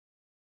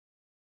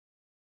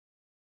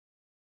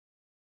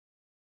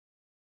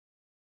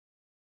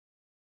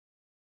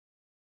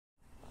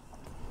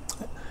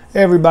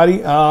Hey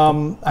everybody,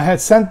 I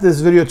had sent this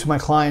video to my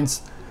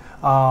clients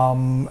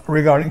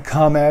regarding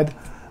ComEd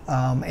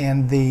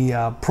and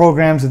the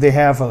programs that they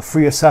have, a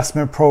free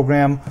assessment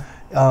program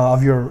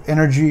of your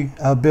energy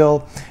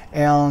bill,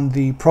 and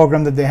the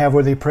program that they have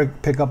where they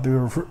pick up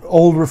your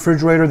old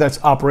refrigerator that's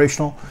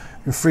operational,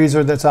 your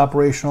freezer that's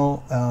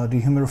operational,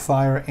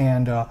 dehumidifier,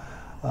 and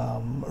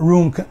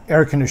room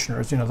air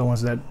conditioners, you know, the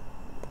ones that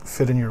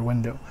fit in your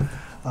window.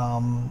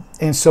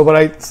 And so what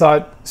I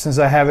thought, since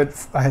I have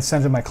it, I had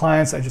sent it to my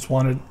clients, I just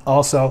wanted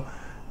also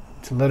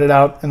to let it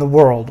out in the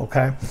world,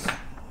 okay?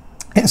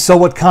 And so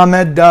what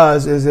ComEd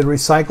does is it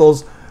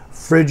recycles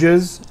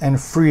fridges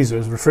and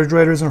freezers,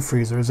 refrigerators and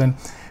freezers, and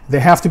they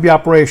have to be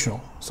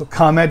operational. So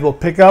ComEd will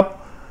pick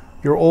up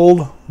your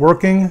old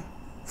working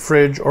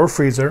fridge or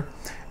freezer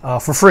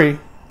for free,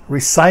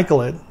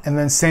 recycle it, and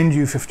then send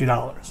you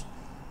 $50.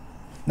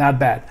 Not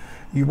bad.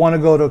 You want to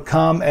go to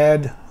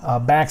ComEd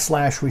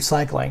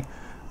 /recycling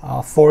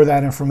for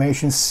that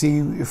information, see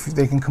if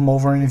they can come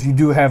over, and if you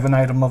do have an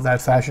item of that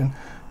fashion,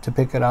 to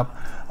pick it up.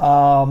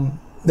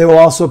 They will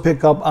also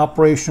pick up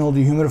operational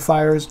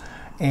dehumidifiers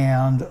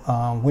and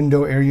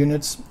window air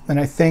units, and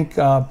I think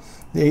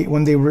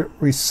when they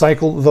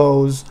recycle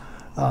those,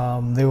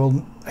 they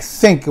will, I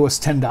think it was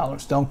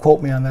 $10. Don't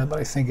quote me on that, but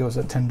I think it was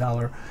a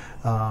 $10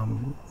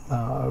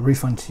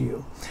 refund to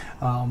you.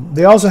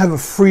 They also have a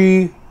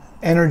free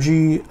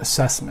energy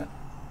assessment,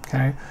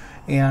 okay?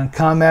 And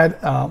ComEd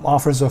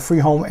offers a free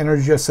home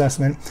energy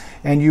assessment,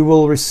 and you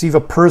will receive a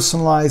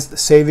personalized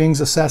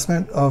savings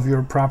assessment of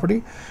your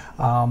property.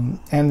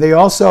 And they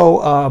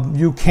also,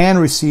 you can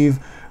receive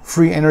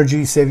free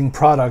energy saving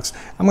products.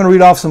 I'm going to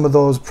read off some of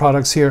those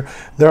products here.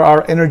 There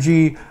are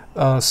Energy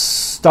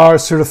Star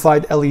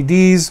certified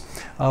LEDs,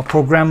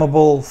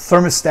 programmable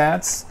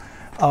thermostats,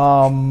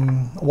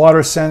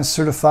 WaterSense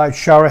certified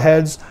shower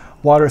heads,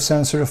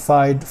 WaterSense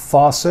certified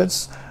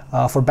faucets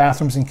for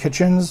bathrooms and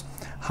kitchens,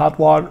 hot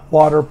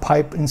water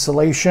pipe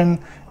insulation,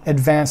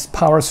 advanced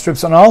power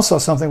strips, and also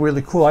something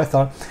really cool, I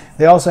thought,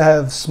 they also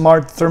have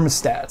smart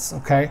thermostats,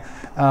 okay?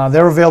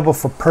 They're available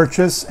for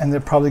purchase, and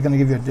they're probably going to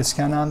give you a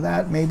discount on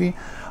that, maybe.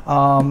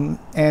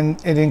 And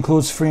it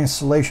includes free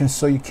installation,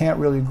 so you can't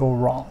really go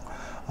wrong.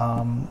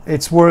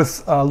 It's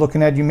worth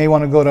looking at. You may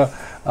want to go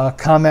to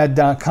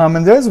ComEd.com,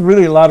 and there's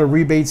really a lot of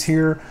rebates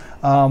here.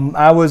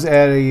 I was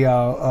at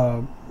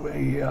a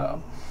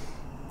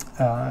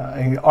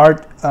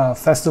art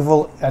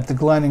festival at the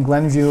Glen in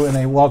Glenview, and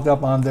I walked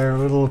up on their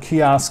little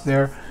kiosk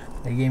there.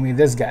 They gave me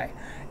this guy,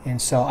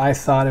 and so I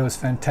thought it was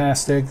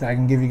fantastic. I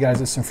can give you guys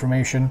this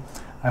information.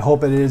 I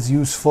hope it is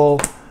useful.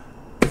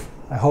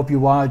 I hope you're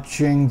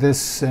watching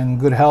this in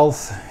good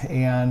health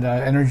and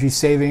energy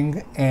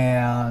saving,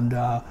 and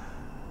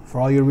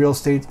for all your real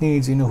estate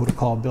needs, you know who to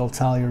call. Bill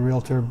Talia,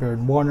 Realtor,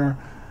 Baird Warner.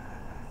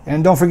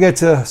 And don't forget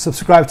to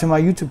subscribe to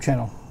my YouTube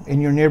channel,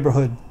 In Your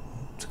Neighborhood.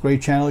 It's a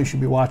great channel. You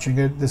should be watching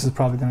it. This is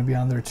probably going to be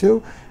on there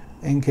too,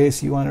 in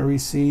case you want to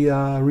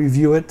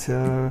review it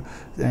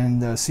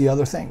and see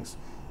other things.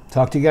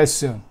 Talk to you guys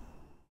soon.